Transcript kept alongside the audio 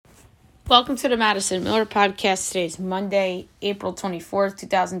Welcome to the Madison Miller Podcast. Today is Monday, April 24th,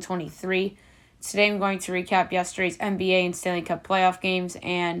 2023. Today I'm going to recap yesterday's NBA and Stanley Cup playoff games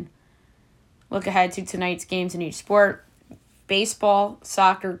and look ahead to tonight's games in each sport. Baseball,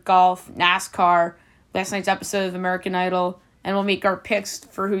 soccer, golf, NASCAR, last night's episode of American Idol, and we'll make our picks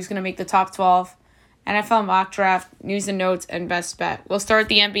for who's going to make the top 12, NFL mock draft, news and notes, and best bet. We'll start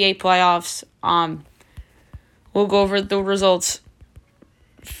the NBA playoffs. We'll go over the results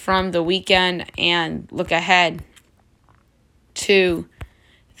from the weekend and look ahead to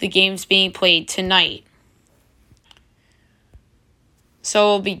the games being played tonight. So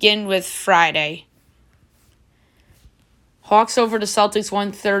we'll begin with Friday. Hawks over the Celtics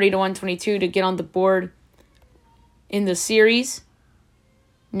 130-122 to get on the board in the series.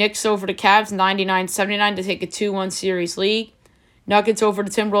 Knicks over the Cavs 99-79 to take a 2-1 series lead. Nuggets over the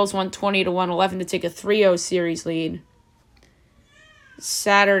Timberwolves 120-111 to take a 3-0 series lead.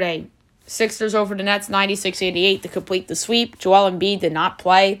 Saturday, Sixers over the Nets 96-88 to complete the sweep. Joel Embiid did not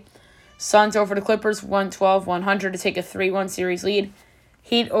play. Suns over the Clippers 112-100 to take a 3-1 series lead.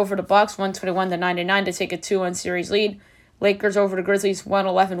 Heat over the Bucks 121-99 to take a 2-1 series lead. Lakers over the Grizzlies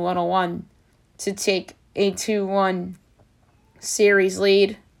 111-101 to take a 2-1 series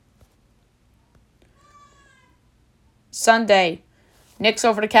lead. Sunday, Knicks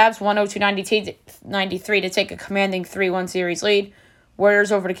over the Cavs 102-93 to take a commanding 3-1 series lead.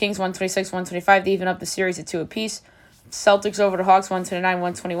 Warriors over the Kings 126-125 to even up the series at 2 apiece. Celtics over the Hawks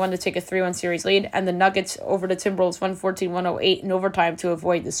 129-121 to take a 3-1 series lead. And the Nuggets over the Timberwolves 114-108 in overtime to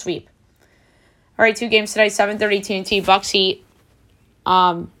avoid the sweep. All right, 2 games tonight, 7:30 TNT, Bucks Heat.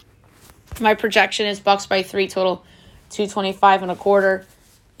 My projection is Bucks by 3 total, 225.25.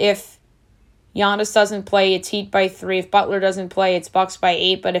 If Giannis doesn't play, it's Heat by 3. If Butler doesn't play, it's Bucks by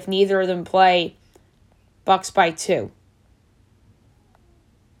 8. But if neither of them play, Bucks by 2.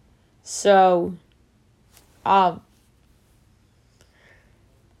 So,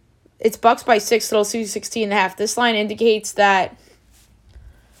 it's Bucks by 6, total 216.5. This line indicates that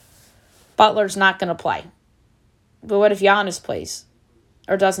Butler's not going to play. But what if Giannis plays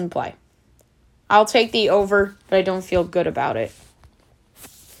or doesn't play? I'll take the over, but I don't feel good about it.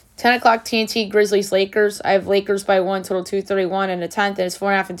 10 o'clock TNT, Grizzlies, Lakers. I have Lakers by 1, total 231 and a 10th, and it's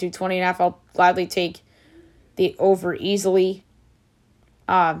 4.5 and 220.5. I'll gladly take the over easily.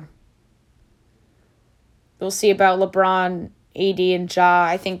 We'll see about LeBron, AD, and Ja.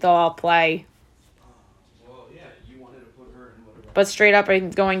 I think they'll all play. But straight up,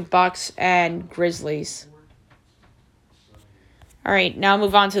 I'm going Bucks and Grizzlies. All right, now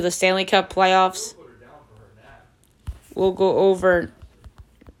move on to the Stanley Cup playoffs. We'll go over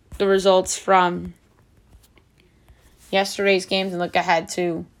the results from yesterday's games and look ahead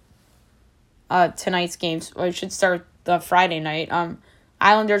to tonight's games. Well, I should start the Friday night.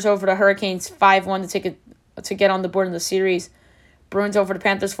 Islanders over the Hurricanes 5-1 to get on the board in the series. Bruins over the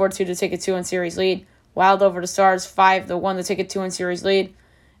Panthers 4-2 to take a 2-1 series lead. Wild over the Stars 5-1 to take a 2-1 series lead.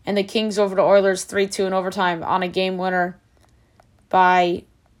 And the Kings over the Oilers 3-2 in overtime on a game winner by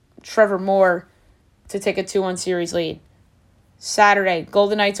Trevor Moore to take a 2-1 series lead. Saturday,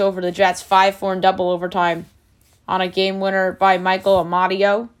 Golden Knights over the Jets 5-4 in double overtime on a game winner by Michael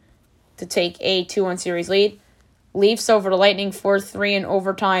Amadio to take a 2-1 series lead. Leafs over the Lightning 4-3 in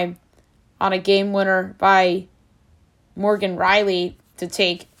overtime on a game winner by Morgan Riley to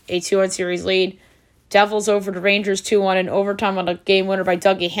take a 2-1 series lead. Devils over the Rangers 2-1 in overtime on a game winner by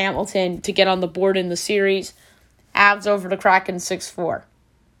Dougie Hamilton to get on the board in the series. Avs over the Kraken 6-4.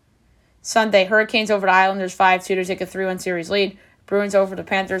 Sunday, Hurricanes over the Islanders 5-2 to take a 3-1 series lead. Bruins over the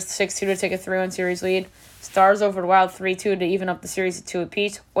Panthers 6-2 to take a 3-1 series lead. Stars over the Wild 3-2 to even up the series at 2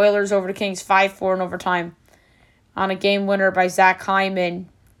 apiece. Oilers over the Kings 5-4 in overtime on a game winner by Zach Hyman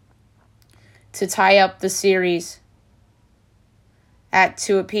to tie up the series at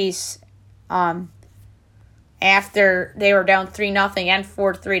 2 apiece after they were down 3-0 and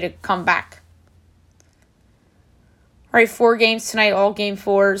 4-3 to come back. All right, 4 games tonight, all game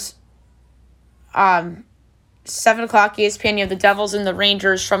 4s. 7 o'clock ESPN, you have the Devils and the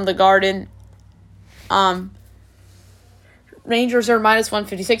Rangers from the Garden. Rangers are minus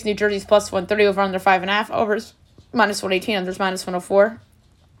 156, New Jersey's plus 130, over under 5.5, overs minus 118, unders minus 104.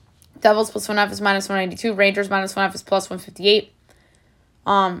 Devils plus 1.5 is minus 192. Rangers minus 1.5 is plus 158.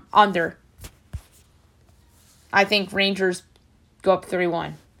 Under. I think Rangers go up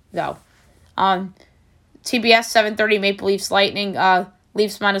 3-1, though. TBS 7:30 Maple Leafs Lightning.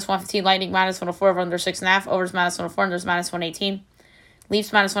 Leafs minus 115. Lightning minus 104. Over under 6.5. Overs minus 104. Unders minus 118.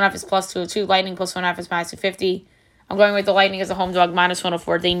 Leafs minus 1.5 is plus 202. Lightning plus 1.5 is minus 250. I'm going with the Lightning as a home dog minus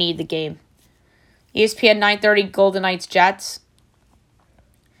 104. They need the game. ESPN 9:30 Golden Knights Jets.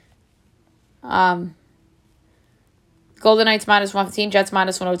 Golden Knights minus 115, Jets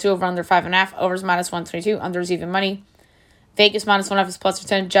minus 102, over under 5.5, overs minus 122, unders even money. Vegas minus 1.5 is plus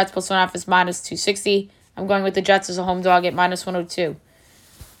 10, Jets plus 1.5 is minus 260. I'm going with the Jets as a home dog at minus 102.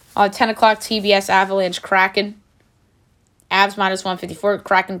 10 o'clock, TBS Avalanche Kraken. Avs minus 154,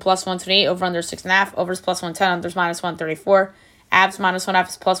 Kraken plus 128, over under 6.5, overs plus 110, unders minus 134. Avs minus 1.5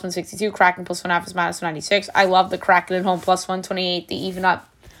 is plus 162, Kraken plus 1.5 is minus 96. I love the Kraken at home plus 128 to even up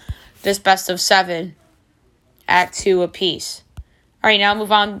this best of 7 at 2 apiece. All right, now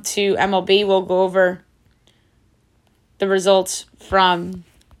move on to MLB. We'll go over the results from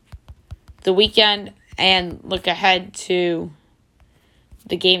the weekend and look ahead to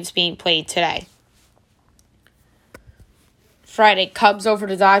the games being played today. Friday, Cubs over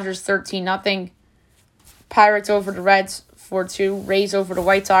the Dodgers 13-0. Pirates over the Reds 4-2. Rays over the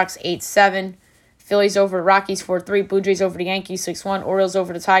White Sox 8-7. Phillies over the Rockies 4-3. Blue Jays over the Yankees 6-1. Orioles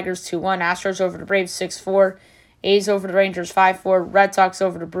over the Tigers 2-1. Astros over the Braves 6-4. A's over the Rangers 5-4. Red Sox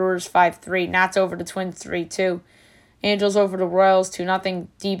over the Brewers 5-3. Nats over the Twins 3-2. Angels over the Royals 2-0.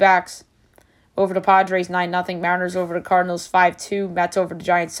 D-backs over the Padres 9-0. Mariners over the Cardinals 5-2. Mets over the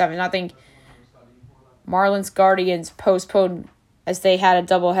Giants 7-0. Marlins Guardians postponed as they had a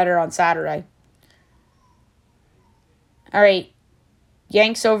doubleheader on Saturday. All right.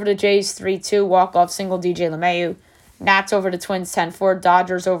 Yanks over the Jays 3-2. Walk-off single DJ LeMahieu. Nats over the Twins 10-4.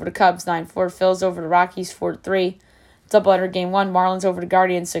 Dodgers over the Cubs 9-4. Phils over the Rockies 4-3. Doubleheader game 1. Marlins over the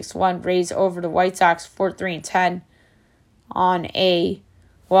Guardians 6-1. Rays over the White Sox 4-3-10 on a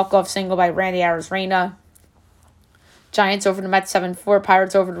walk-off single by Randy Arozarena. Giants over the Mets 7-4.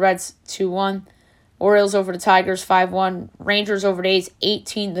 Pirates over the Reds 2-1. Orioles over the Tigers 5-1. Rangers over the A's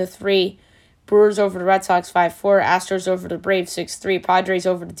 18-3. Brewers over the Red Sox 5-4. Astros over the Braves 6-3. Padres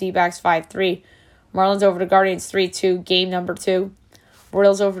over the D-backs 5-3. Marlins over the Guardians 3-2. Game number 2.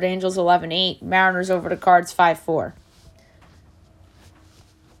 Royals over the Angels 11-8. Mariners over the Cards 5-4.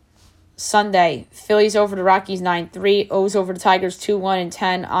 Sunday, Phillies over the Rockies 9-3. O's over the Tigers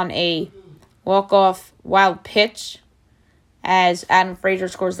 2-1-10 on a walk-off wild pitch as Adam Frazier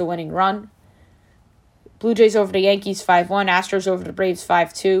scores the winning run. Blue Jays over the Yankees 5-1. Astros over the Braves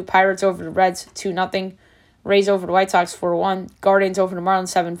 5-2. Pirates over the Reds 2-0. Rays over the White Sox 4-1. Guardians over the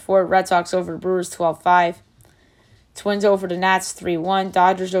Marlins 7-4. Red Sox over the Brewers 12-5. Twins over the Nats 3-1.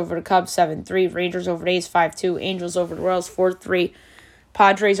 Dodgers over the Cubs 7-3. Rangers over the A's 5-2. Angels over the Royals 4-3.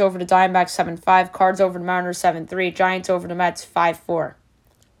 Padres over the Diamondbacks 7-5. Cards over the Mariners 7-3. Giants over the Mets 5-4. All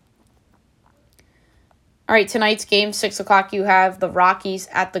right, tonight's game, 6 o'clock, you have the Rockies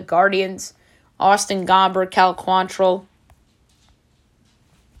at the Guardians. Austin Gomber, Cal Quantrill.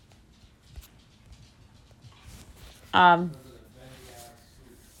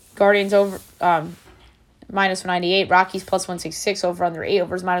 Guardians over minus 198. Rockies plus 166. Over under 8.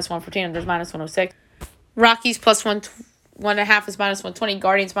 Overs minus 114. Unders minus 106. Rockies plus 1.5 is minus 120.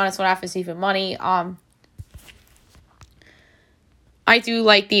 Guardians minus 1.5 is even money. I do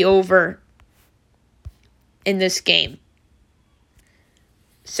like the over in this game.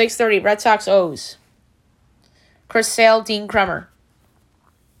 6:30, Red Sox O's. Chris Sale, Dean Kremer.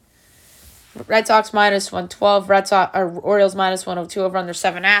 Red Sox minus 112. Orioles minus 102. Over under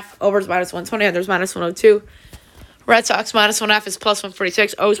 7.5. Overs minus 120. Unders minus 102. Red Sox minus 1.5 is plus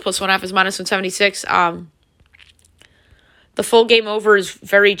 146. O's plus 1.5 is minus 176. The full game over is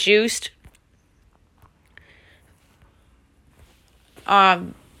very juiced.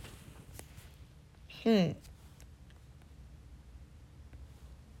 I'm going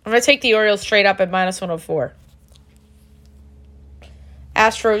to take the Orioles straight up at minus 104.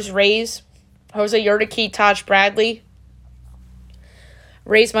 Astros, Rays. Jose Urquidy, Taj Bradley.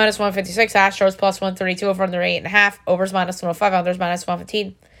 Rays minus 156. Astros plus 132. Over under 8.5. Overs minus 105. Unders minus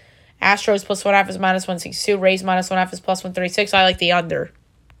 115. Astros plus 1.5 is minus 162. Rays minus 1.5 is plus 136. I like the under.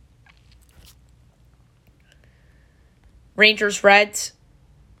 Rangers, Reds.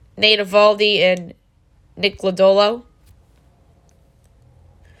 Nate Eovaldi and Nick Lodolo.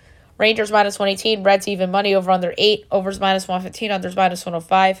 Rangers minus 118. Reds even money. Over under 8. Overs minus 115. Unders minus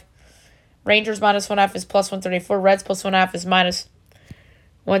 105. Rangers minus 1.5 is plus 134. Reds plus 1.5 is minus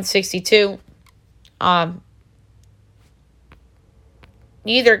 162.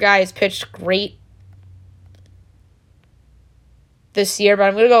 Neither guy has pitched great this year, but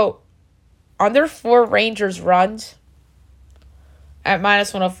I'm going to go under 4 Rangers runs at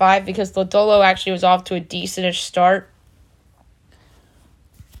minus 105 because Lodolo actually was off to a decentish start.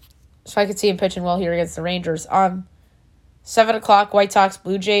 So I could see him pitching well here against the Rangers. 7 o'clock, White Sox,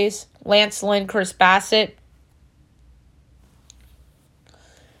 Blue Jays. Lance Lynn, Chris Bassett.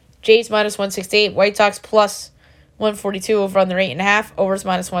 Jays minus 168. White Sox plus 142 over under 8.5. Overs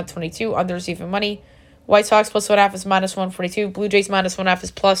minus 122. Unders even money. White Sox plus 1.5 is minus 142. Blue Jays minus 1.5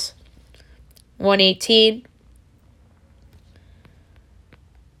 is plus 118.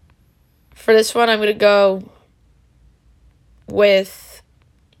 For this one, I'm going to go with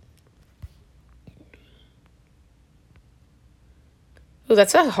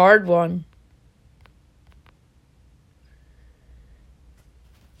that's a hard one.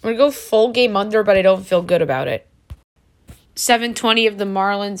 I'm going to go full game under, but I don't feel good about it. 7:20 of the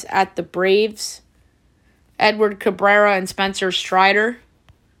Marlins at the Braves. Edward Cabrera and Spencer Strider.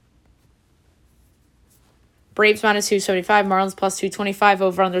 Braves minus 275. Marlins plus 225.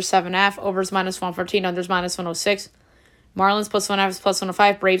 Over under 7.5. Overs minus 114. Unders minus 106. Marlins plus 1.5 is plus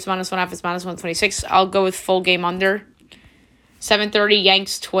 105. Braves minus 1.5 is minus 126. I'll go with full game under. 7:30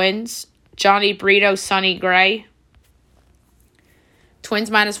 Yanks Twins. Johnny Brito, Sonny Gray.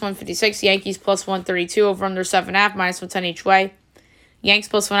 Twins minus 156. Yankees plus 132. Over under 7.5. Minus 110 each way. Yanks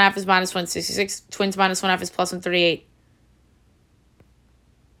plus 1.5 is minus 166. Twins minus 1.5 is plus 138.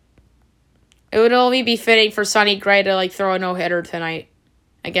 It would only be fitting for Sonny Gray to throw a no-hitter tonight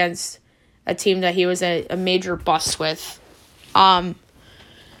against a team that he was a major bust with. Johnny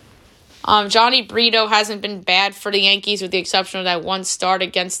Brito hasn't been bad for the Yankees with the exception of that one start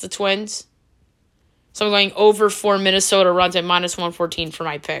against the Twins. So I'm going over 4 Minnesota runs at minus 114 for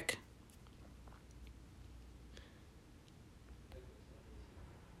my pick.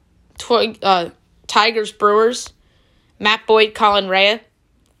 Tigers Brewers. Matt Boyd, Colin Rea.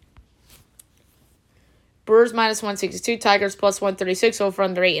 Brewers minus 162. Tigers plus 136. Over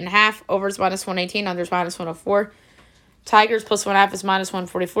under 8.5. Overs minus 118. Unders minus 104. Tigers plus 1.5 is minus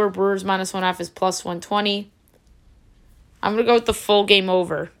 144. Brewers minus 1.5 is plus 120. I'm going to go with the full game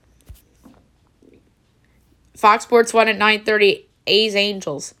over. Fox Sports 1 at 9:30. A's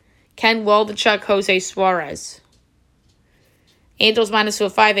Angels. Ken Waldichuk, Jose Suarez. Angels minus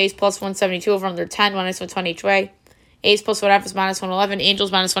 205. A's plus 172. Over under 10. Minus 120 each way. A's plus 1.5 is minus 111.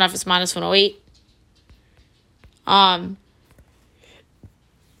 Angels minus 1.5 is minus 108.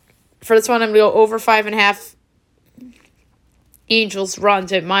 For this one, I'm going to go over 5.5 Angels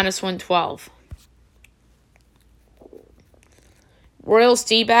runs at minus 112. Royals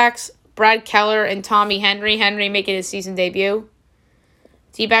D-backs, Brad Keller and Tommy Henry. Henry making his season debut.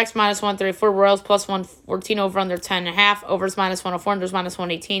 D-backs minus 134. Royals plus 114 over under 10.5. Overs minus 104. Unders minus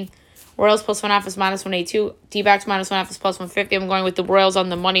 118. Royals plus 1.5 is minus 182. D-backs minus 1.5 is plus 150. I'm going with the Royals on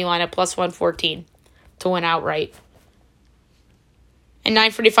the money line at plus 114 to win outright. And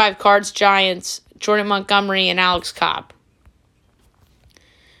 9:45 Cards Giants, Jordan Montgomery and Alex Cobb.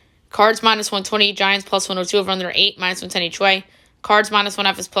 Cards minus 120. Giants plus 102 over under 8. Minus 110 each way. Cards minus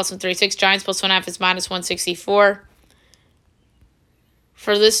 1.5 is plus 136. Giants plus 1.5 is minus 164.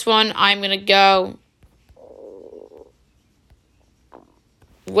 For this one, I'm going to go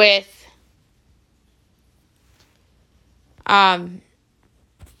with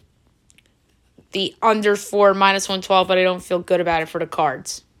the under 4 minus 112, but I don't feel good about it for the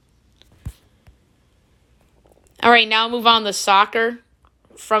Cards. All right, now move on to soccer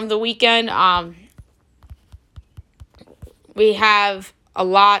from the weekend. We have a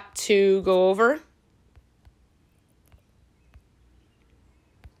lot to go over.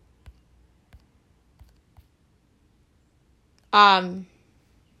 All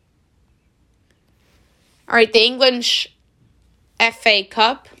right, the English FA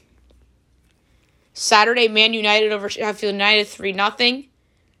Cup. Saturday, Man United over Sheffield United 3-0.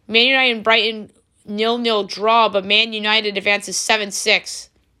 Man United and Brighton 0-0 draw, but Man United advances 7-6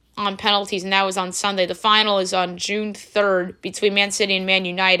 on penalties, and that was on Sunday. The final is on June 3rd between Man City and Man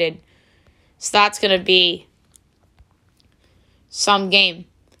United. So that's going to be some game.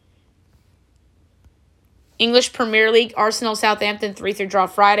 English Premier League, Arsenal Southampton 3-3 draw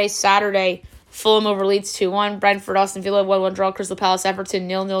Friday. Saturday, Fulham over Leeds 2-1. Brentford Aston Villa 1-1 draw. Crystal Palace Everton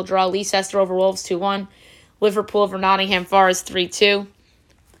 0-0 draw. Leicester over Wolves 2-1. Liverpool over Nottingham Forest 3-2.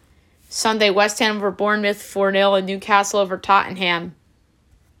 Sunday, West Ham over Bournemouth 4-0 and Newcastle over Tottenham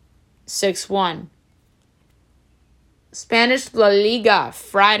 6-1. Spanish La Liga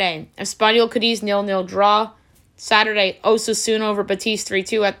Friday, Espanyol Cadiz 0-0 draw. Saturday, Osasuna over Betis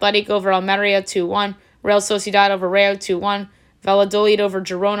 3-2. Athletic over Almeria 2-1. Real Sociedad over Rayo 2-1. Valladolid over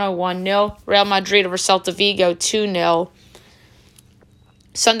Girona 1-0. Real Madrid over Celta Vigo 2-0.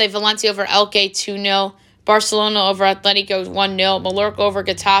 Sunday, Valencia over Elche 2-0. Barcelona over Atletico 1-0. Mallorca over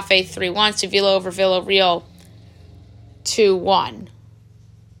Getafe 3-1. Sevilla over Villarreal 2-1.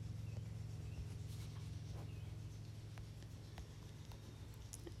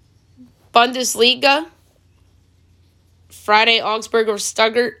 Bundesliga. Friday, Augsburg over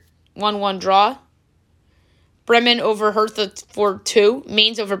Stuttgart 1-1 draw. Bremen over Hertha 4-2.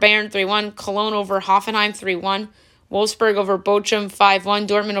 Mainz over Bayern 3-1. Cologne over Hoffenheim 3-1. Wolfsburg over Bochum 5-1.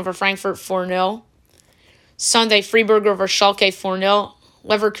 Dortmund over Frankfurt 4-0. Sunday, Freiburg over Schalke 4-0.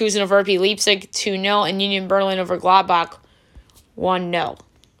 Leverkusen over RB Leipzig 2-0. And Union Berlin over Gladbach 1-0.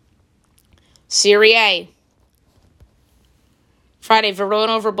 Serie A. Friday,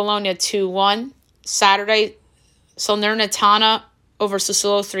 Verona over Bologna 2-1. Saturday, Salernitana over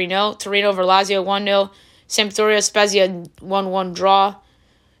Sassuolo 3-0. Torino over Lazio 1-0. Sampdoria Spezia 1-1 draw.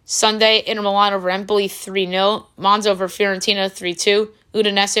 Sunday, Inter Milan over Empoli 3-0. Monza over Fiorentina 3-2.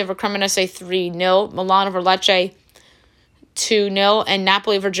 Udinese over Cremonese 3-0. Milan over Lecce 2-0. And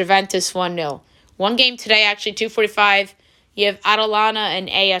Napoli over Juventus 1-0. One game today, actually, 2:45. You have Atalanta and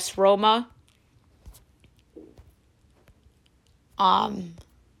AS Roma.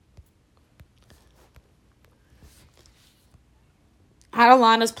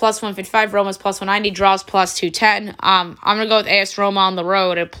 Atalanta's plus 155, Roma's plus 190, draws plus 210. I'm going to go with AS Roma on the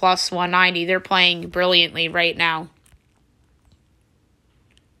road at plus 190. They're playing brilliantly right now.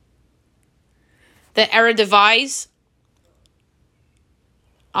 The Eredivisie.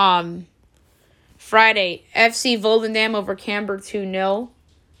 Friday, FC Volendam over Camber 2-0.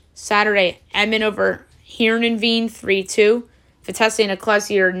 Saturday, Emmen over Heerenveen 3-2. Vitesse and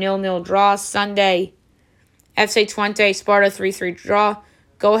Ecclesier 0-0 draw. Sunday, FC Twente, Sparta 3-3 draw.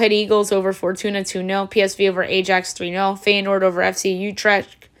 Go Ahead Eagles over Fortuna 2-0. PSV over Ajax 3-0. Feyenoord over FC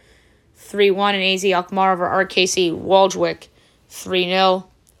Utrecht 3-1. And AZ Alkmaar over RKC Waldwick 3-0.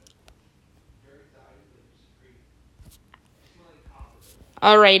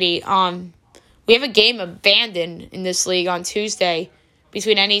 Alrighty, we have a game abandoned in this league on Tuesday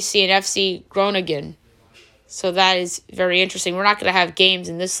between NEC and FC Groningen. So that is very interesting. We're not going to have games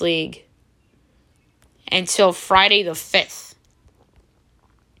in this league until Friday the 5th.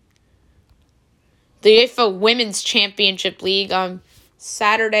 The UEFA Women's Championship League,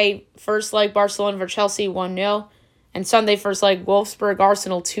 Saturday, first leg, Barcelona over Chelsea 1-0. And Sunday, first leg, Wolfsburg,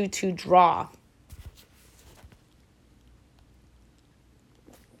 Arsenal 2-2 draw.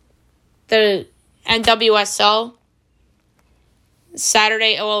 The NWSL,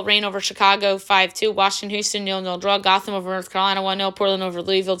 Saturday, OL Reign over Chicago 5-2. Washington, Houston 0-0 draw. Gotham over North Carolina 1-0. Portland over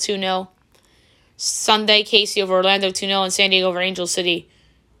Louisville 2-0. Sunday, Casey over Orlando 2-0. And San Diego over Angel City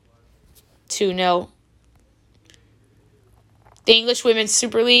 2-0. The English Women's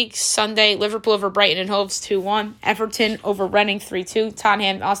Super League, Sunday, Liverpool over Brighton and Hove 2-1. Everton over Reading 3-2.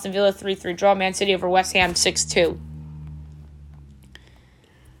 Tottenham, Aston Villa 3-3 draw. Man City over West Ham 6-2.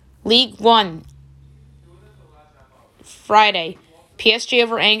 League 1, Friday, PSG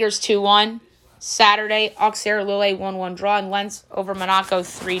over Angers 2-1. Saturday, Auxerre Lille 1-1 draw. And Lens over Monaco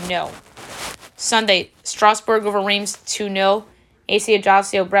 3-0. Sunday, Strasbourg over Reims 2-0. AC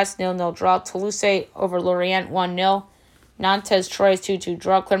Ajaccio Brest 0-0 draw. Toulouse over Lorient 1-0. Nantes Troyes 2-2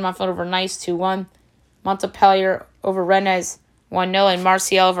 draw. Clermont-Ferrand over Nice 2-1. Montpellier over Rennes 1-0. And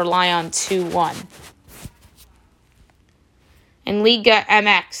Marseille over Lyon 2-1. In Liga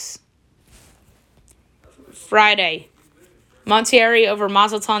MX, Friday, Monterrey over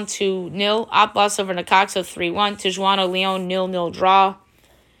Mazatlan 2-0. Atlas over Necaxa 3-1. Tijuana Leon 0-0 draw.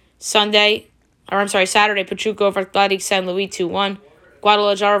 Saturday, Pachuca over Athletic San Luis 2-1.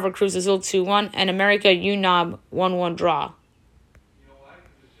 Guadalajara over Cruz Azul 2-1. And America UNAM 1-1 draw.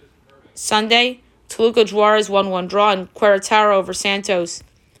 Sunday, Toluca Juarez 1-1 draw. And Querétaro over Santos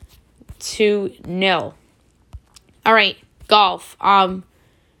 2-0. All right, golf.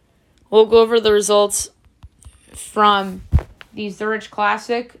 We'll go over the results from the Zurich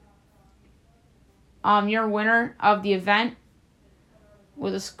Classic. Your winner of the event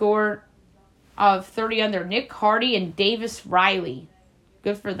with a score of 30 under, Nick Hardy and Davis Riley.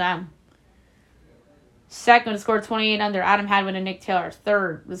 Good for them. Second, with a score of 28 under, Adam Hadwin and Nick Taylor.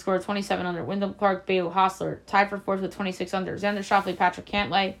 Third, with a score of 27 under, Wyndham Clark, Bailey Hostler. Tied for fourth with 26 under, Xander Schauffele, Patrick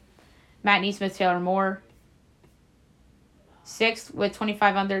Cantlay, Matt Neesmith, Taylor Moore. Sixth, with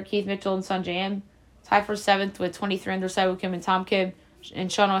 25 under, Keith Mitchell and Sun J.M. Tied for seventh with 23 under, Siwoo Kim and Tom Kim,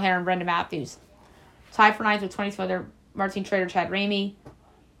 and Sean O'Hare and Brendan Matthews. Tied for ninth with 22 under, Martin Trader, Chad Ramey,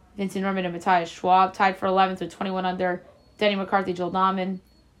 Vincent Norman and Matthias Schwab. Tied for 11th with 21 under, Denny McCarthy, Joel Nauman,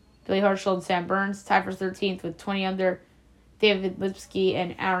 Billy Herschel and Sam Burns. Tied for 13th with 20 under, David Lipsky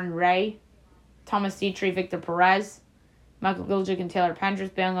and Aaron Ray. Thomas Dietrich, Victor Perez, Michael Giljic and Taylor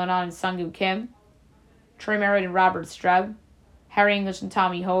Pendrith, Bang Lonan and Sungwoo Kim. Troy Merritt and Robert Streb. Harry English and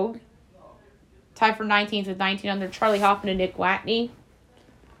Tommy Hogue. Tied for 19th with 19 under, Charlie Hoffman and Nick Watney.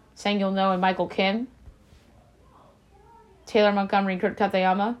 Sang-Yul No and Michael Kim. Taylor Montgomery and Kurt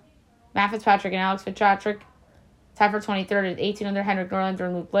Katayama. Matt Fitzpatrick and Alex Fitzpatrick. Tied for 23rd at 18 under, Henrik Norlander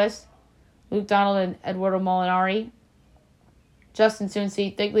and Luke Bliss. Luke Donald and Eduardo Molinari. Justin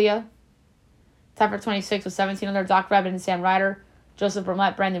Sunsi Thiglia. Tied for 26 with 17 under. Doc Rabbit and Sam Ryder. Joseph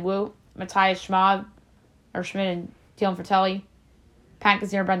Brumlett, Brandon Wu. Matthias Schmid and Dylan Fratelli. Pat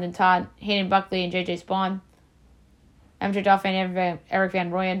Kazir, Brendan Todd. Hayden Buckley and J.J. Spawn. MJ Duff and Eric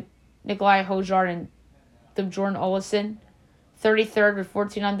Van Rooyen. Nikolai Hojard and the Jordan Olison. 33rd with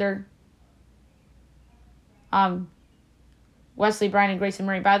 14 under. Wesley Bryan and Grayson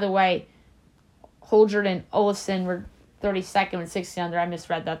Murray. By the way, Hojard and Olison were 32nd with 16 under. I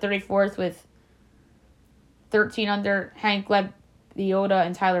misread that. 34th with 13 under. Hank Lebioda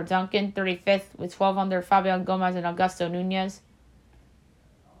and Tyler Duncan. 35th with 12 under. Fabian Gomez and Augusto Nunez.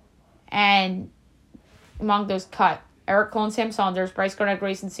 And among those cut, Eric Cole and Sam Saunders, Bryce Gardner,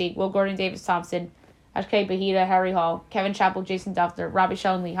 Grayson Sieg, Will Gordon, Davis Thompson, Ashkay Bahita, Harry Hall, Kevin Chappell, Jason Duffner, Robbie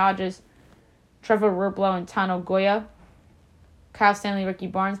Shell and Lee Hodges, Trevor Rublo and Tano Goya, Kyle Stanley, Ricky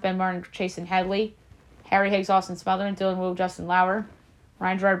Barnes, Ben Martin, Chasen Headley, Harry Higgs, Austin Smotherman, Dylan Wu, Justin Lauer,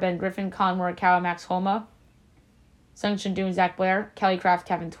 Ryan Gerard, Ben Griffin, Colin Morikawa, Max Homa, Sung Shin Zach Blair, Kelly Craft,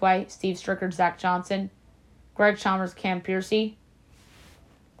 Kevin Tway, Steve Strickard, Zach Johnson, Greg Chalmers, Cam Piercy,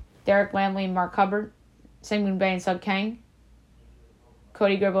 Derek Lamley and Mark Hubbard, Sang-Moon Bae and Sug Kang,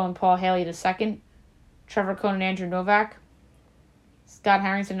 Cody Gribble and Paul Haley II, Trevor Cohn and Andrew Novak, Scott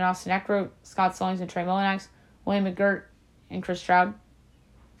Harrington and Austin Eckroat, Scott Stallings and Trey Mullinax, William McGirt and Chris Stroud,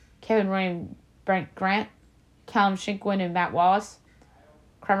 Kevin Roy and Brent Grant, Callum Shinkwin and Matt Wallace,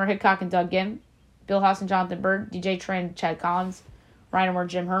 Kramer Hickok and Doug Gim, Bill Haas and Jonathan Bird, DJ Trey and Chad Collins, Ryan Moore,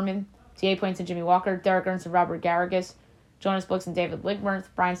 Jim Herman, T.A. Points and Jimmy Walker, Derek Ernst and Robert Garrigus, Jonas Blix and David Ligmerth,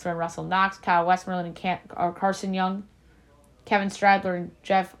 Brian Stone and Russell Knox, Kyle Westmoreland and Carson Young, Kevin Stradler and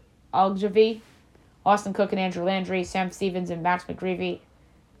Jeff Ogilvie, Austin Cook and Andrew Landry, Sam Stevens and Max McGreevy,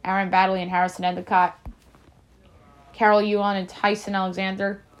 Aaron Baddeley and Harrison Endicott, Carol Yuan and Tyson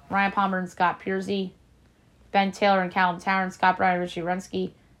Alexander, Ryan Palmer and Scott Piercy, Ben Taylor and Callum Tarrant, Scott Bryan and Richie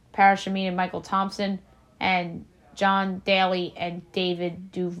Rensky, Parrish Amin and Michael Thompson, and John Daly and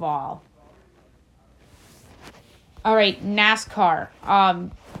David Duval. All right, NASCAR.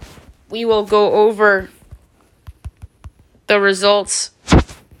 We will go over the results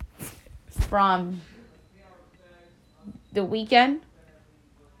from the weekend.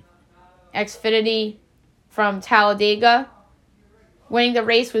 Xfinity from Talladega. Winning the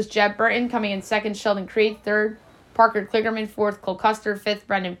race was Jeb Burton, coming in second, Sheldon Creed, third, Parker Kligerman, fourth, Cole Custer, fifth,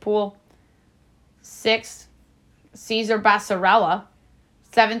 Brendan Poole, sixth, Cesar Bassarella,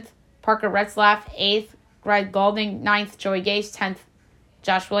 seventh, Parker Retzlaff, eighth, Greg Golding, ninth, Joey Gase, 10th,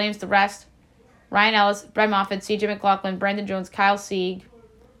 Josh Williams, the rest, Ryan Ellis, Brett Moffitt, C.J. McLaughlin, Brandon Jones, Kyle Sieg,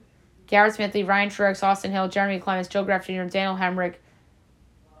 Garrett Smithley, Ryan Truex, Austin Hill, Jeremy Clements, Joe Graff Jr., Daniel Hemrick,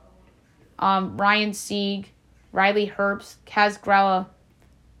 Ryan Sieg, Riley Herbst, Kaz Grella,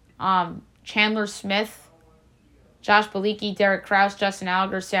 Chandler Smith, Josh Bilicki, Derek Kraus, Justin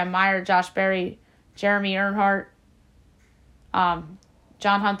Allgaier, Sam Meyer, Josh Berry, Jeremy Earnhardt, John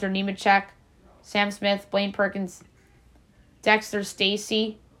Hunter Nemechek, Sam Smith, Blaine Perkins, Dexter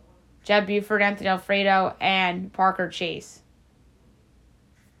Stacy, Jeb Buford, Anthony Alfredo, and Parker Chase.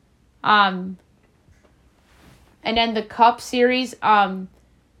 And then the Cup Series,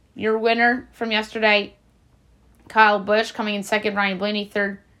 your winner from yesterday, Kyle Busch, coming in second, Ryan Blaney,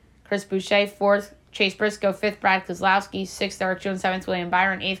 third, Chris Boucher, fourth, Chase Briscoe, fifth, Brad Keselowski, sixth, Eric Jones, seventh, William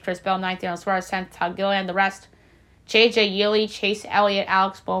Byron, eighth, Chris Bell, ninth, Daniel Suarez, 10th, Todd Gilliland, the rest, J.J. Yealy, Chase Elliott,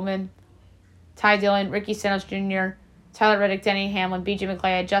 Alex Bowman, Ty Dillon, Ricky Santos Jr., Tyler Reddick, Denny Hamlin, B.J.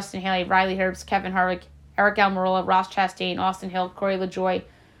 McLeod, Justin Haley, Riley Herbst, Kevin Harvick, Eric Almirola, Ross Chastain, Austin Hill, Corey LaJoie,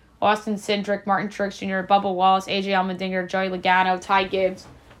 Austin Cindric, Martin Truex Jr., Bubba Wallace, A.J. Allmendinger, Joey Logano, Ty Gibbs,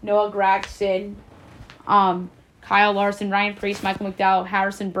 Noah Gragson, Kyle Larson, Ryan Preece, Michael McDowell,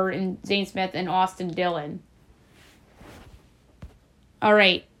 Harrison Burton, Zane Smith, and Austin Dillon. All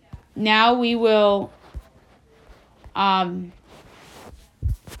right, now we will talk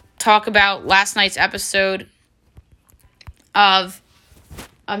about last night's episode of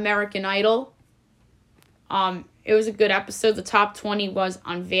American Idol. It was a good episode. The top 20 was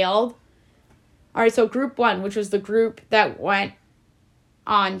unveiled. All right, so Group 1, which was the group that went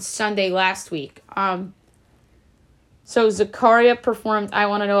on Sunday last week. So Zakaria performed I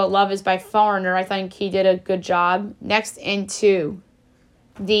Want to Know What Love Is by Foreigner. I think he did a good job. Next into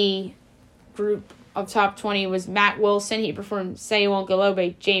the group of top 20 was Matt Wilson. He performed Say You Won't Go Low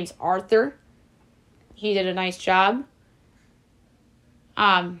by James Arthur. He did a nice job.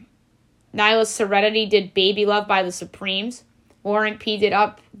 Nyla Serenity did Baby Love by the Supremes. Warren P. did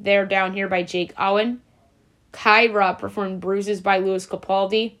Up There Down Here by Jake Owen. Kyra performed Bruises by Louis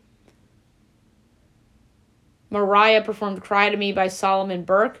Capaldi. Mariah performed Cry to Me by Solomon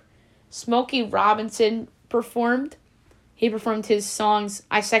Burke. Smokey Robinson performed. He performed his songs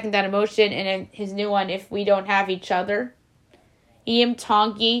I Second That Emotion and then his new one, If We Don't Have Each Other. Ian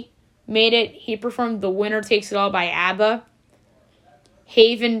Tongi made it. He performed The Winner Takes It All by ABBA.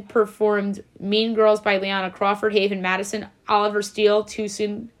 Haven performed Mean Girls by Leanna Crawford. Haven Madison. Oliver Steele, Too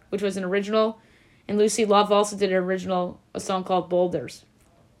Soon, which was an original. And Lucy Love also did a song called Boulders.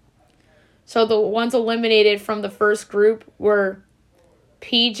 So the ones eliminated from the first group were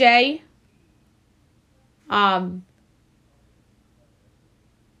PJ, Emma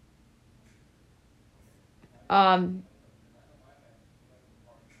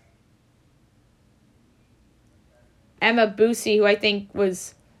Boosie, who I think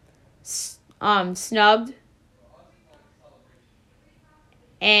was snubbed,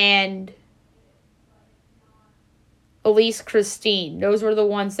 and Elise Christine. Those were the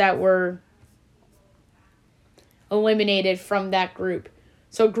ones that were eliminated from that group.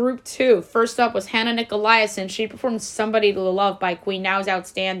 So group 2, first up was Hannah Nicolaisen. She performed Somebody to Love by Queen. That was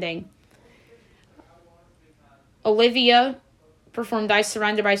outstanding. Olivia performed I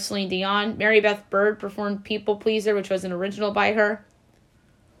Surrender by Celine Dion. Mary Beth Bird performed People Pleaser, which was an original by her.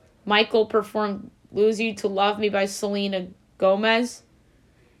 Michael performed Lose You to Love Me by Selena Gomez.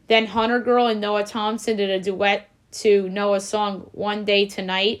 Then Hunter Girl and Noah Thompson did a duet to Noah's song One Day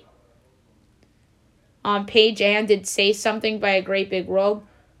Tonight. Paige Ann did Say Something by A Great Big World.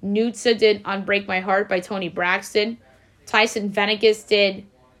 Nutsa did Unbreak My Heart by Toni Braxton. Tyson Venegas did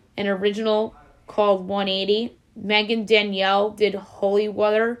an original called 180. Megan Danielle did Holy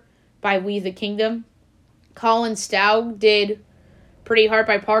Water by We the Kingdom. Colin Stow did Pretty Heart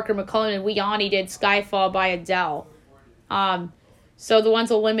by Parker McCullum. And Weani did Skyfall by Adele. So the ones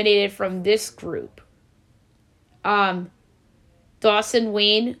eliminated from this group. Dawson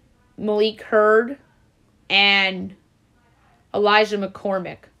Wayne, Malik Hurd, and Elijah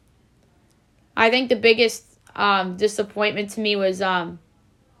McCormick. I think the biggest disappointment to me was Emma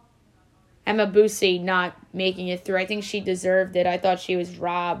Boosie not making it through. I think she deserved it. I thought she was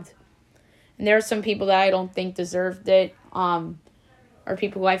robbed. And there are some people that I don't think deserved it, or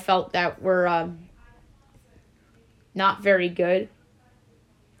people who I felt that were not very good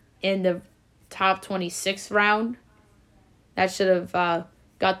in the top 26th round. That should have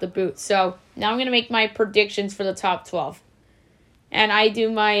got the boot. So now I'm going to make my predictions for the top 12. And I do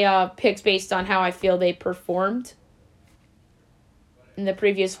my picks based on how I feel they performed in the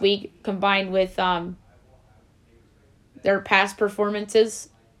previous week, combined with their past performances.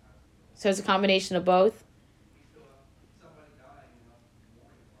 So it's a combination of both.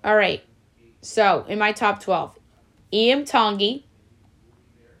 All right. So in my top 12, Ian Tongi,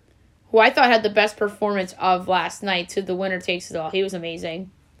 who I thought had the best performance of last night, to The Winner Takes It All. He was amazing.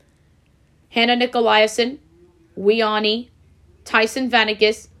 Hannah Nicolaisen, Weani, Tyson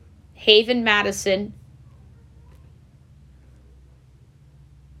Venegas, Haven Madison,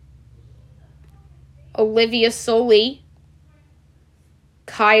 Olivia Soli,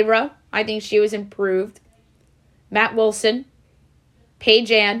 Kyra, I think she was improved, Matt Wilson,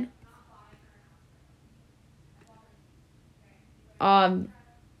 Paige Ann,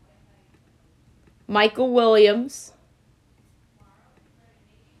 Michael Williams,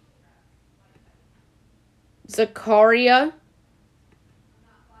 Zakaria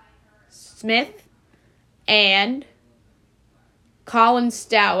Smith, and Colin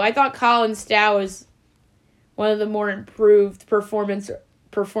Stow. I thought Colin Stow was one of the more improved performers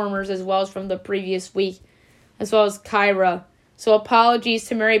as well as from the previous week, as well as Kyra. So apologies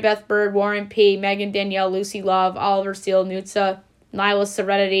to Mary Beth Bird, Warren P., Megan Danielle, Lucy Love, Oliver Steele, Nutsa, Nyla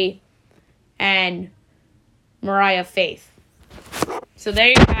Serenity, and Mariah Faith. So there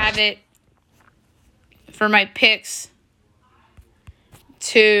you have it for my picks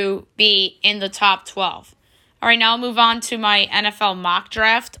to be in the top 12. All right, now I'll move on to my NFL mock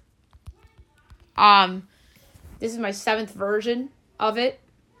draft. This is my 7th version of it.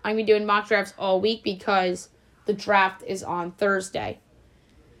 I'm going to be doing mock drafts all week because the draft is on Thursday.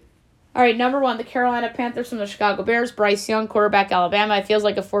 All right, number 1, the Carolina Panthers from the Chicago Bears. Bryce Young, quarterback, Alabama. It feels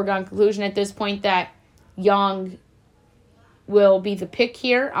like a foregone conclusion at this point that Young will be the pick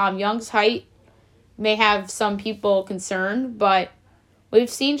here. Young's height may have some people concerned, but we've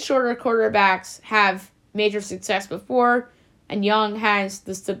seen shorter quarterbacks have major success before, and Young has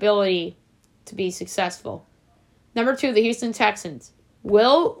the stability to be successful. Number 2, the Houston Texans.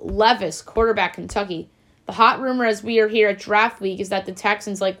 Will Levis, quarterback, Kentucky. The hot rumor as we are here at draft week is that the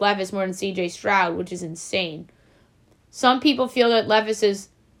Texans like Levis more than C.J. Stroud, which is insane. Some people feel that Levis is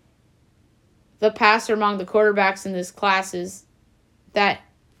the passer among the quarterbacks in this class that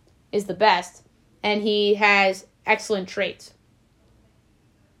is the best, and he has excellent traits.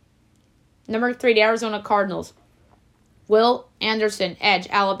 Number 3, the Arizona Cardinals. Will Anderson, edge,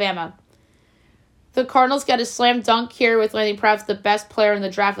 Alabama. The Cardinals get a slam dunk here with landing perhaps the best player in the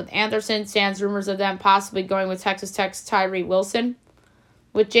draft with Anderson. Stands rumors of them possibly going with Texas Tech's Tyree Wilson.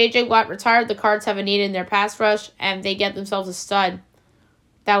 With J.J. Watt retired, the Cards have a need in their pass rush, and they get themselves a stud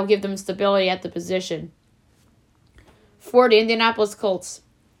that will give them stability at the position. 4, the Indianapolis Colts.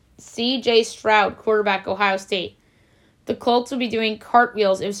 C.J. Stroud, quarterback, Ohio State. The Colts will be doing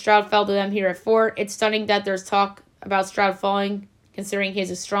cartwheels if Stroud fell to them here at 4. It's stunning that there's talk about Stroud falling, considering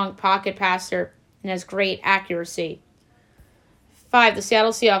he's a strong pocket passer and has great accuracy. 5, the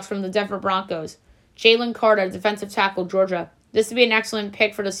Seattle Seahawks from the Denver Broncos. Jalen Carter, defensive tackle, Georgia. This would be an excellent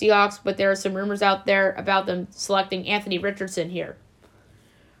pick for the Seahawks, but there are some rumors out there about them selecting Anthony Richardson here.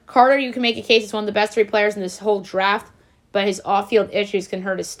 Carter, you can make a case, is one of the best 3 players in this whole draft, but his off-field issues can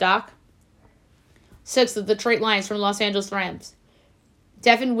hurt his stock. 6, the Detroit Lions from Los Angeles Rams.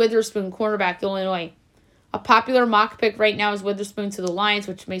 Devin Witherspoon, cornerback, Illinois. A popular mock pick right now is Witherspoon to the Lions,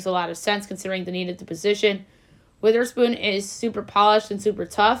 which makes a lot of sense considering the need at the position. Witherspoon is super polished and super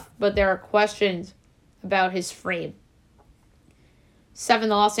tough, but there are questions about his frame. 7,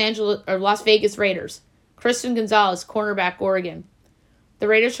 the Las Vegas Raiders. Christian Gonzalez, cornerback, Oregon. The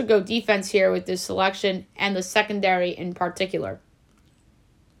Raiders should go defense here with this selection and the secondary in particular.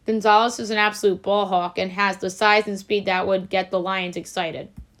 Gonzalez is an absolute ball hawk and has the size and speed that would get the Lions excited.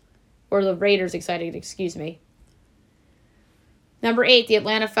 Or the Raiders excited, excuse me. Number 8, the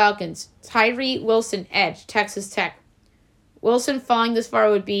Atlanta Falcons. Tyree Wilson, edge, Texas Tech. Wilson falling this far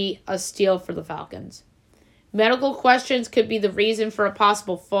would be a steal for the Falcons. Medical questions could be the reason for a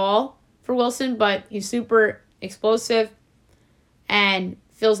possible fall for Wilson, but he's super explosive and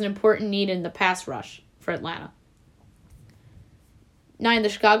fills an important need in the pass rush for Atlanta. 9, the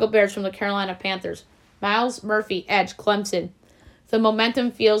Chicago Bears from the Carolina Panthers. Myles Murphy, edge, Clemson. The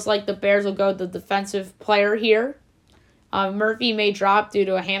momentum feels like the Bears will go the defensive player here. Murphy may drop due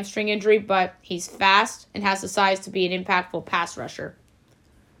to a hamstring injury, but he's fast and has the size to be an impactful pass rusher.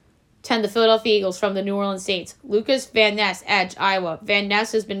 10, the Philadelphia Eagles from the New Orleans Saints. Lucas Van Ness, edge, Iowa. Van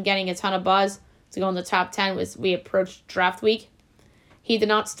Ness has been getting a ton of buzz to go in the top 10 as we approach draft week. He did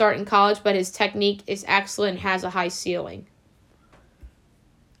not start in college, but his technique is excellent and has a high ceiling.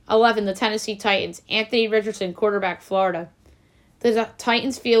 11, the Tennessee Titans. Anthony Richardson, quarterback, Florida. The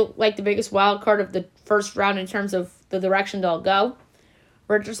Titans feel like the biggest wild card of the first round in terms of the direction they'll go.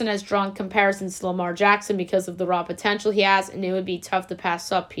 Richardson has drawn comparisons to Lamar Jackson because of the raw potential he has, and it would be tough to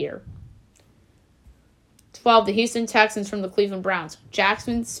pass up here. 12, the Houston Texans from the Cleveland Browns.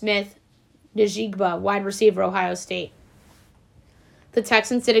 Jackson Smith Njigba, wide receiver, Ohio State. The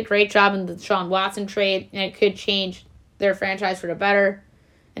Texans did a great job in the Deshaun Watson trade, and it could change their franchise for the better.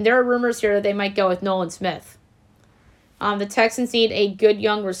 And there are rumors here that they might go with Nolan Smith. The Texans need a good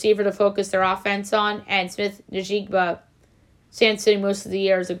young receiver to focus their offense on, and Smith Njigba, stands sitting most of the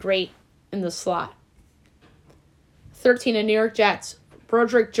year, is a great in the slot. 13, the New York Jets.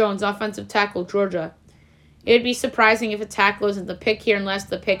 Broderick Jones, offensive tackle, Georgia. It would be surprising if a tackle isn't the pick here unless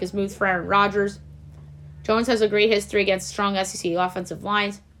the pick is moved for Aaron Rodgers. Jones has a great history against strong SEC offensive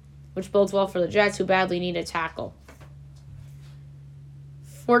lines, which bodes well for the Jets, who badly need a tackle.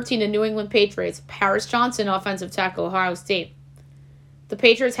 14, the New England Patriots. Paris Johnson, offensive tackle, Ohio State. The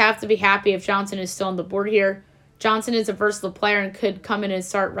Patriots have to be happy if Johnson is still on the board here. Johnson is a versatile player and could come in and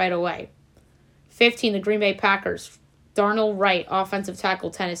start right away. 15, the Green Bay Packers. Darnell Wright, offensive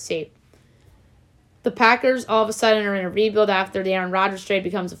tackle, Tennessee. The Packers all of a sudden are in a rebuild after the Aaron Rodgers trade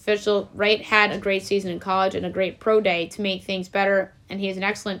becomes official. Wright had a great season in college and a great pro day to make things better, and he is an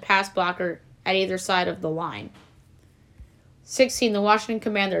excellent pass blocker at either side of the line. 16, the Washington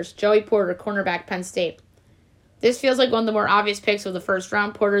Commanders. Joey Porter, cornerback, Penn State. This feels like one of the more obvious picks of the first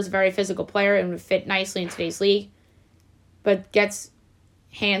round. Porter is a very physical player and would fit nicely in today's league, but gets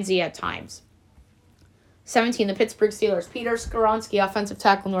handsy at times. 17, the Pittsburgh Steelers. Peter Skoronski, offensive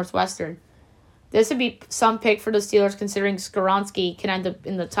tackle, Northwestern. This would be some pick for the Steelers considering Skoronski can end up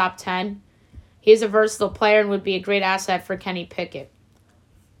in the top 10. He is a versatile player and would be a great asset for Kenny Pickett.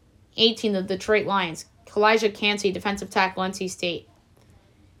 18, the Detroit Lions. Elijah Cansey, defensive tackle, NC State.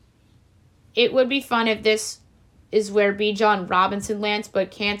 It would be fun if this is where Bijan Robinson lands,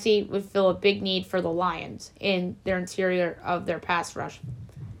 but Cansey would fill a big need for the Lions in their interior of their pass rush.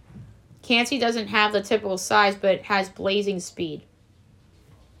 Cansey doesn't have the typical size, but has blazing speed.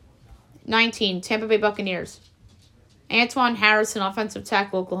 19, Tampa Bay Buccaneers. Antoine Harrison, offensive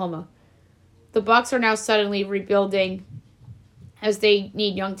tackle, Oklahoma. The Bucs are now suddenly rebuilding as they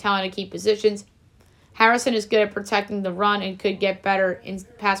need young talent to keep positions. Harrison is good at protecting the run and could get better in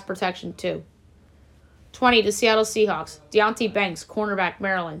pass protection too. 20, the Seattle Seahawks. Deonte Banks, cornerback,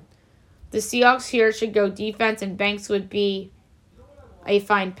 Maryland. The Seahawks here should go defense, and Banks would be a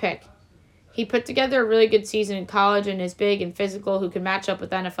fine pick. He put together a really good season in college and is big and physical who can match up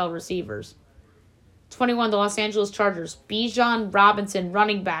with NFL receivers. 21, the Los Angeles Chargers. Bijan Robinson,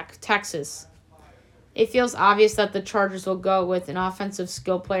 running back, Texas. It feels obvious that the Chargers will go with an offensive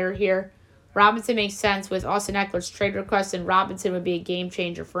skill player here. Robinson makes sense with Austin Eckler's trade request, and Robinson would be a game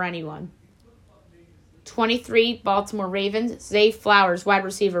changer for anyone. 23, Baltimore Ravens. Zay Flowers, wide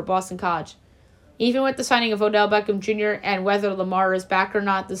receiver, Boston College. Even with the signing of Odell Beckham Jr. and whether Lamar is back or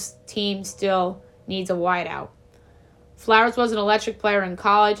not, this team still needs a wideout. Flowers was an electric player in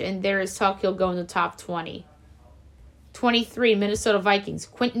college, and there is talk he'll go in the top 20. 23, Minnesota Vikings.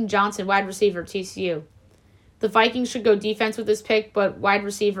 Quentin Johnson, wide receiver, TCU. The Vikings should go defense with this pick, but wide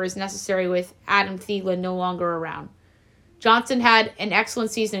receiver is necessary with Adam Thielen no longer around. Johnson had an excellent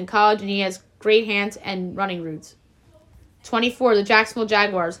season in college, and he has great hands and running routes. 24, the Jacksonville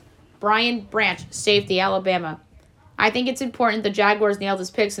Jaguars. Brian Branch, safety, Alabama. I think it's important the Jaguars nail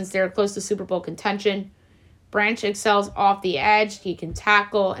this pick since they're close to Super Bowl contention. Branch excels off the edge, he can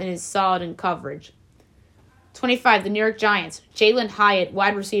tackle, and is solid in coverage. 25, the New York Giants. Jalen Hyatt,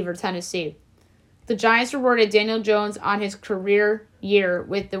 wide receiver, Tennessee. The Giants rewarded Daniel Jones on his career year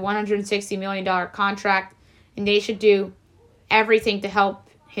with the $160 million contract, and they should do everything to help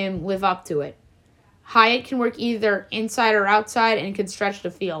him live up to it. Hyatt can work either inside or outside and can stretch the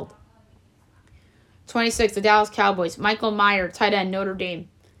field. 26, the Dallas Cowboys. Michael Mayer, tight end, Notre Dame.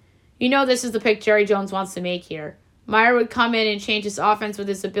 You know this is the pick Jerry Jones wants to make here. Mayer would come in and change his offense with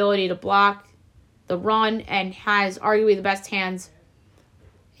his ability to block the run and has arguably the best hands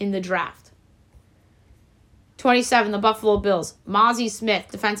in the draft. 27, the Buffalo Bills. Mozzie Smith,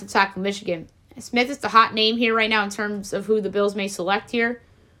 defensive tackle, Michigan. Smith is the hot name here right now in terms of who the Bills may select here.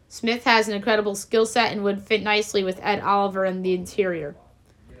 Smith has an incredible skill set and would fit nicely with Ed Oliver in the interior.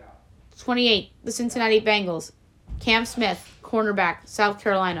 28, the Cincinnati Bengals. Cam Smith, cornerback, South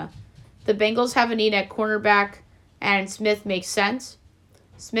Carolina. The Bengals have a need at cornerback, and Smith makes sense.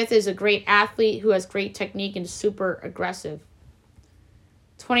 Smith is a great athlete who has great technique and is super aggressive.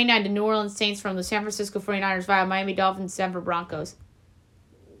 29, the New Orleans Saints from the San Francisco 49ers via Miami Dolphins, Denver Broncos.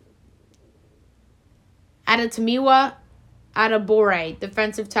 Adetomiwa Adebawore,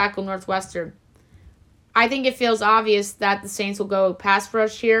 defensive tackle, Northwestern. I think it feels obvious that the Saints will go pass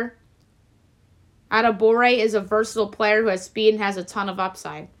rush here. Adebawore is a versatile player who has speed and has a ton of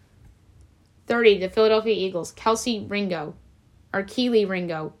upside. 30, the Philadelphia Eagles. Keely Ringo,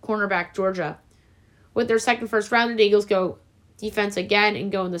 cornerback, Georgia. With their second first round, the Eagles go defense again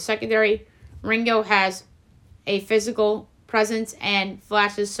and go in the secondary. Ringo has a physical presence and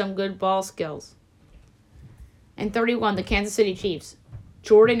flashes some good ball skills. And 31, the Kansas City Chiefs.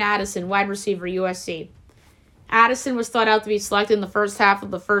 Jordan Addison, wide receiver, USC. Addison was thought out to be selected in the first half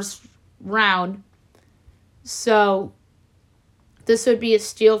of the first round, so this would be a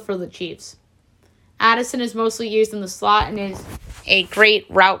steal for the Chiefs. Addison is mostly used in the slot and is a great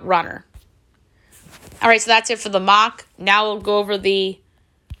route runner. All right, so that's it for the mock. Now we'll go over the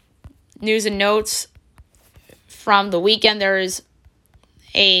news and notes from the weekend. There is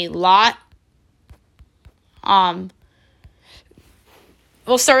a lot.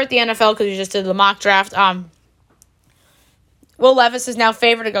 We'll start with the NFL because we just did the mock draft. Will Levis is now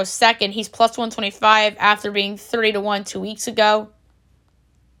favored to go second. He's plus 125 after being 30-1 2 weeks ago.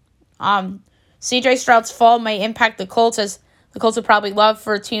 C.J. Stroud's fall may impact the Colts, as the Colts would probably love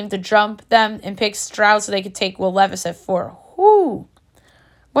for a team to jump them and pick Stroud so they could take Will Levis at 4. Whoo!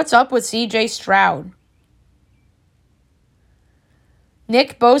 What's up with C.J. Stroud?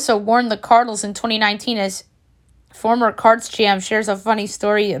 Nick Bosa warned the Cardinals in 2019 as former Cards GM shares a funny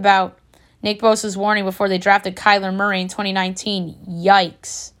story about Nick Bosa's warning before they drafted Kyler Murray in 2019.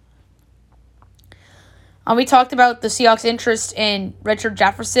 Yikes. We talked about the Seahawks' interest in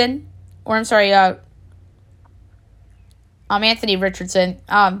Anthony Richardson.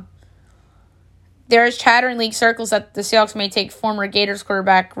 There is chatter in league circles that the Seahawks may take former Gators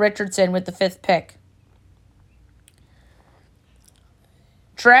quarterback Richardson with the 5th pick.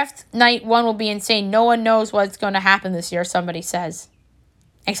 Draft night 1 will be insane. No one knows what's going to happen this year, somebody says.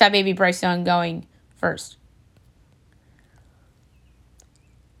 Except maybe Bryce Young going first.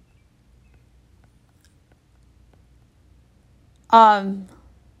 We'll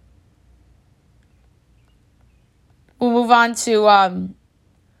move on to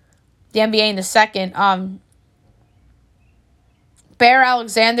the NBA in a second. Bear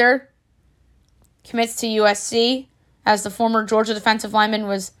Alexander commits to USC, as the former Georgia defensive lineman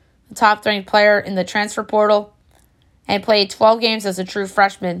was the top-ranked player in the transfer portal and played 12 games as a true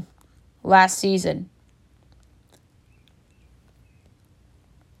freshman last season.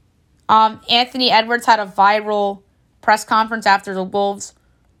 Anthony Edwards had a viral press conference after the Wolves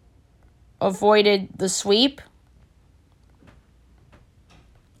avoided the sweep.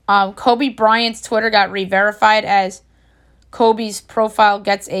 Kobe Bryant's Twitter got re-verified as Kobe's profile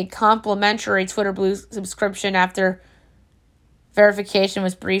gets a complimentary Twitter Blue subscription after verification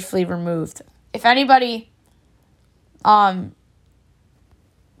was briefly removed. If anybody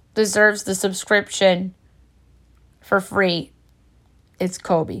deserves the subscription for free, it's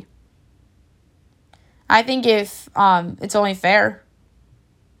Kobe. I think if it's only fair,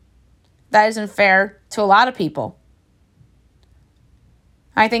 that isn't fair to a lot of people.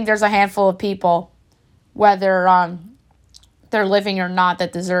 I think there's a handful of people, whether they're living or not,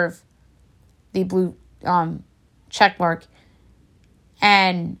 that deserve the blue check mark.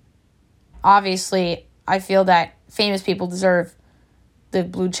 And obviously, I feel that famous people deserve the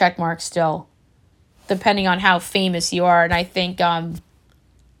blue check mark still, depending on how famous you are. And I think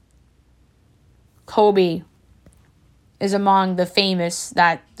Kobe is among the famous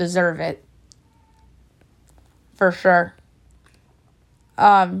that deserve it, for sure.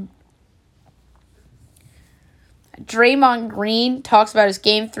 Draymond Green talks about his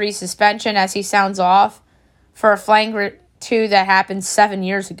Game 3 suspension as he sounds off for a flagrant 2 that happened 7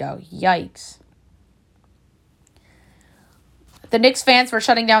 years ago. Yikes. The Knicks fans were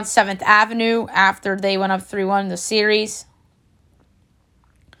shutting down 7th Avenue after they went up 3-1 in the series.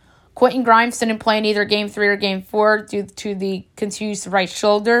 Quentin Grimes didn't play in either Game 3 or Game 4 due to the contused right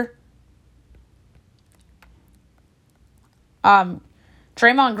shoulder.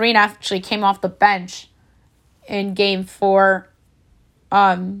 Draymond Green actually came off the bench in Game 4.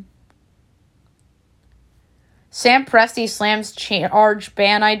 Sam Presti slams charge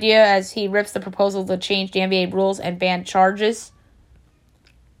ban idea as he rips the proposal to change the NBA rules and ban charges.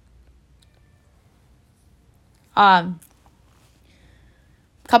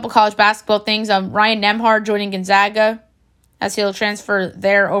 Couple college basketball things. Ryan Nembhard joining Gonzaga as he'll transfer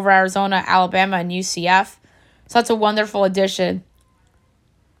there over Arizona, Alabama, and UCF. So that's a wonderful addition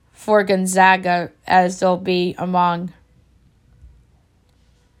for Gonzaga, as they'll be among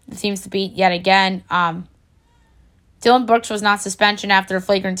the teams to beat yet again. Dylan Brooks was not suspension after a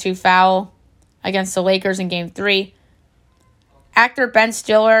flagrant 2 foul against the Lakers in Game 3. Actor Ben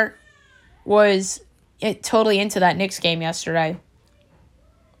Stiller was totally into that Knicks game yesterday.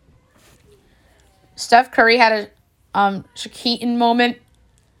 Steph Curry had a Shaquille moment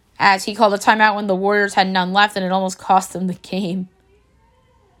as he called a timeout when the Warriors had none left, and it almost cost them the game.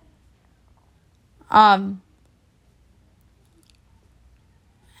 And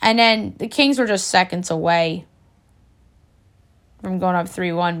then the Kings were just seconds away from going up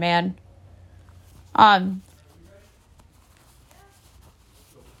 3-1, man.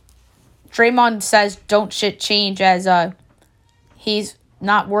 Draymond says don't shit change as he's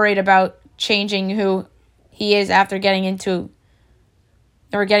not worried about changing who he is after getting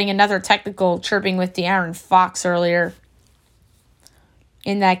another technical chirping with De'Aaron Fox earlier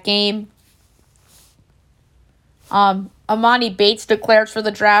in that game. Amani Bates declared for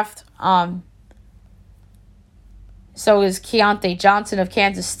the draft. So is Keontae Johnson of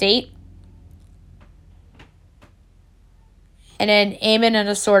Kansas State. And then Amon and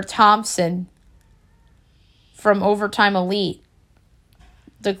Asor Thompson from Overtime Elite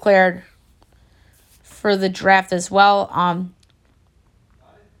declared for the draft as well.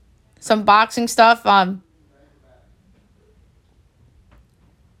 Some boxing stuff.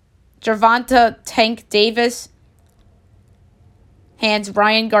 Gervonta Tank Davis hands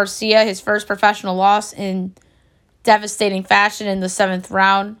Ryan Garcia his first professional loss in devastating fashion in the 7th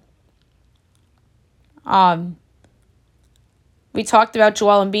round. We talked about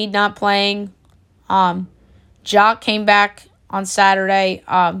Joel Embiid not playing. Jock came back on Saturday.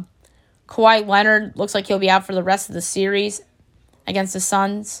 Kawhi Leonard looks like he'll be out for the rest of the series against the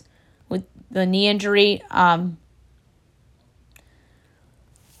Suns with the knee injury.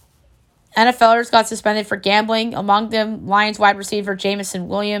 NFLers got suspended for gambling. Among them, Lions wide receiver Jamison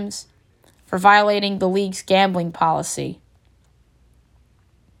Williams for violating the league's gambling policy.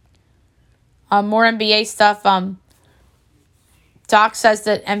 More NBA stuff. Doc says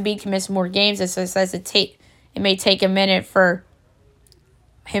that Embiid can miss more games. It says it may take a minute for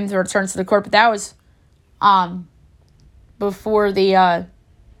him to return to the court, but that was before the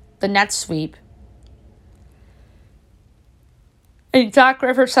Nets sweep. And Doc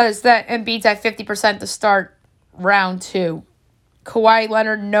Rivers says that Embiid's at 50% to start round 2. Kawhi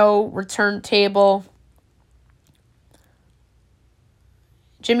Leonard, no return table.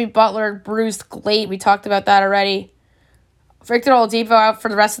 Jimmy Butler bruised late. We talked about that already. Victor Oladipo out for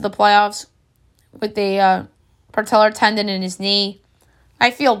the rest of the playoffs with the patellar tendon in his knee. I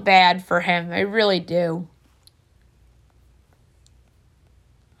feel bad for him. I really do.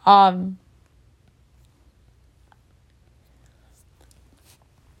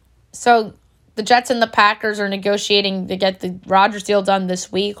 So the Jets and the Packers are negotiating to get the Rodgers deal done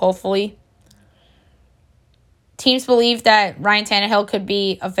this week, hopefully. Teams believe that Ryan Tannehill could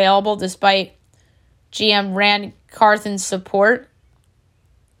be available despite GM Rand Carthen's support.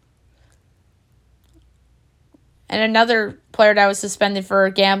 And another player that was suspended for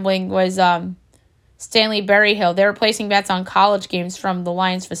gambling was Stanley Berryhill. They were placing bets on college games from the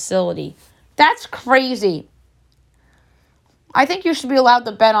Lions facility. That's crazy. I think you should be allowed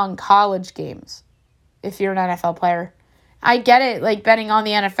to bet on college games if you're an NFL player. I get it, like betting on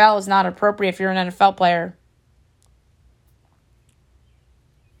the NFL is not appropriate if you're an NFL player.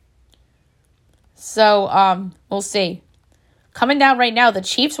 So, we'll see. Coming down right now, the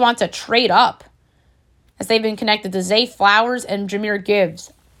Chiefs want to trade up as they've been connected to Zay Flowers and Jahmyr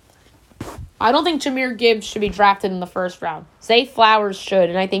Gibbs. I don't think Jahmyr Gibbs should be drafted in the first round. Zay Flowers should,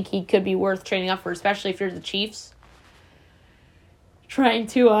 and I think he could be worth trading up for, especially if you're the Chiefs. Trying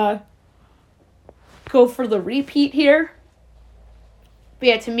to go for the repeat here. But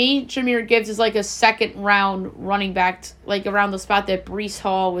yeah, to me, Jahmyr Gibbs is like a second-round running back, like around the spot that Breece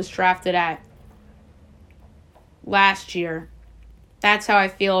Hall was drafted at last year. That's how I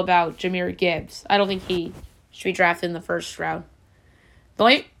feel about Jahmyr Gibbs. I don't think he should be drafted in the first round. The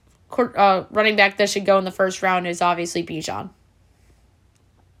only running back that should go in the first round is obviously Bijan.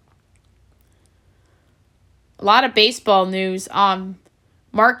 A lot of baseball news.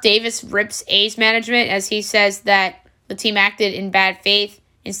 Mark Davis rips A's management as he says that the team acted in bad faith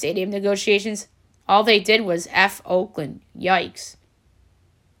in stadium negotiations. All they did was F Oakland. Yikes.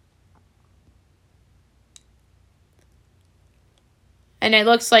 And it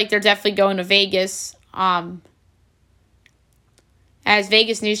looks like they're definitely going to Vegas. As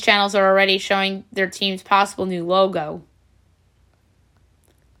Vegas news channels are already showing their team's possible new logo.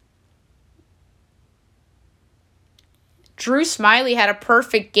 Drew Smiley had a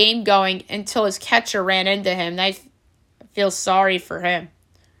perfect game going until his catcher ran into him. I feel sorry for him.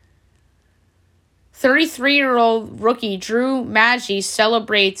 33-year-old rookie Drew Maggi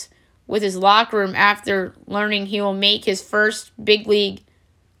celebrates with his locker room after learning he will make his first big league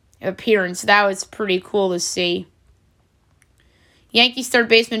appearance. That was pretty cool to see. Yankees third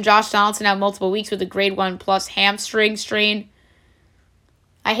baseman Josh Donaldson out multiple weeks with a grade 1+ hamstring strain.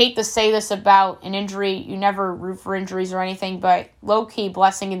 I hate to say this about an injury. You never root for injuries or anything, but low-key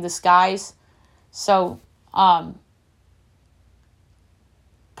blessing in disguise. So,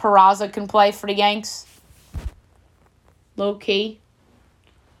 Peraza can play for the Yanks. Low-key.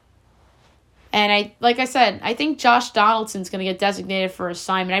 And like I said, I think Josh Donaldson's going to get designated for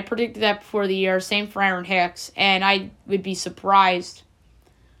assignment. I predicted that before the year. Same for Aaron Hicks. And I would be surprised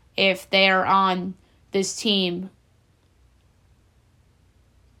if they are on this team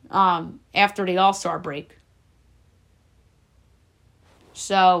after the All-Star break.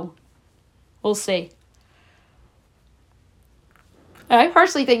 So, we'll see. I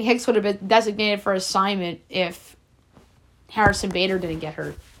personally think Hicks would have been designated for assignment if Harrison Bader didn't get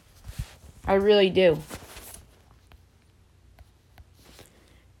hurt. I really do.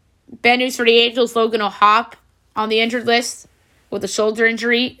 Bad news for the Angels, Logan O'Hoppe on the injured list with a shoulder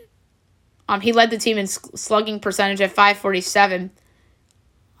injury. He led the team in slugging percentage at .547.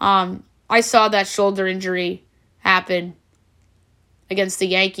 I saw that shoulder injury happen against the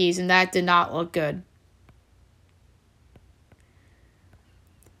Yankees, and that did not look good.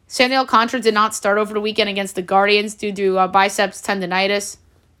 Sandy Alcantara did not start over the weekend against the Guardians due to biceps tendonitis.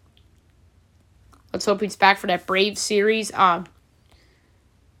 Let's hope he's back for that Braves series.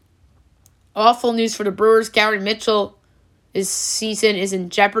 Awful news for the Brewers. Gary Mitchell's season is in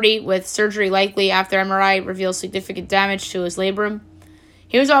jeopardy with surgery likely after MRI reveals significant damage to his labrum.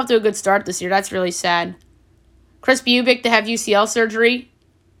 He was off to a good start this year. That's really sad. Chris Bubic to have UCL surgery.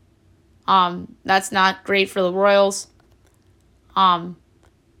 That's not great for the Royals.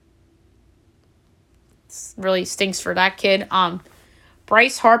 Really stinks for that kid.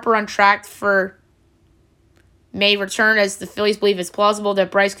 Bryce Harper on track for May return as the Phillies believe it's plausible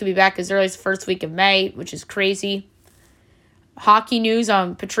that Bryce could be back as early as the first week of May, which is crazy. Hockey news,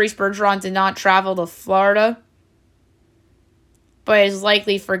 Patrice Bergeron did not travel to Florida, but is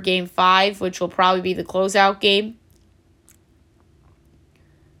likely for Game 5, which will probably be the closeout game.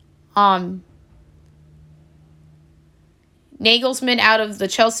 Nagelsmann out of the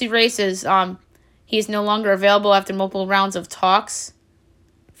Chelsea race is he is no longer available after multiple rounds of talks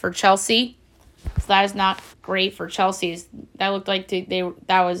for Chelsea. So that is not great for Chelsea. That looked like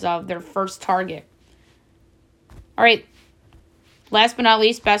that was their first target. All right. last but not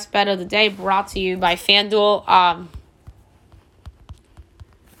least, best bet of the day brought to you by FanDuel.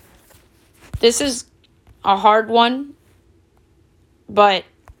 This is a hard one, but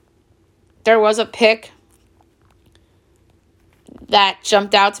there was a pick that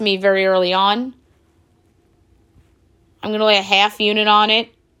jumped out to me very early on. I'm going to lay a half unit on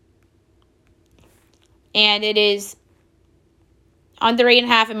it. And it is under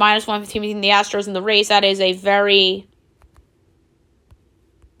 8.5 and minus 115 between the Astros and the Rays. That is a very,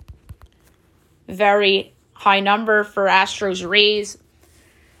 very high number for Astros Rays.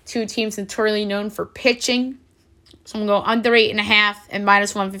 Two teams notoriously known for pitching. So I'm going to go under 8.5 and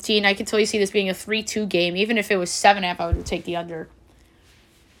minus 115. I can totally see this being a 3-2 game. Even if it was 7.5, I would take the under.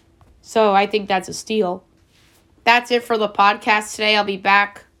 So I think that's a steal. That's it for the podcast today. I'll be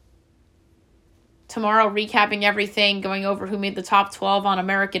back tomorrow recapping everything, going over who made the top 12 on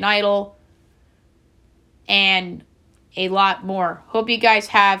American Idol, and a lot more. Hope you guys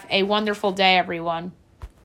have a wonderful day, everyone.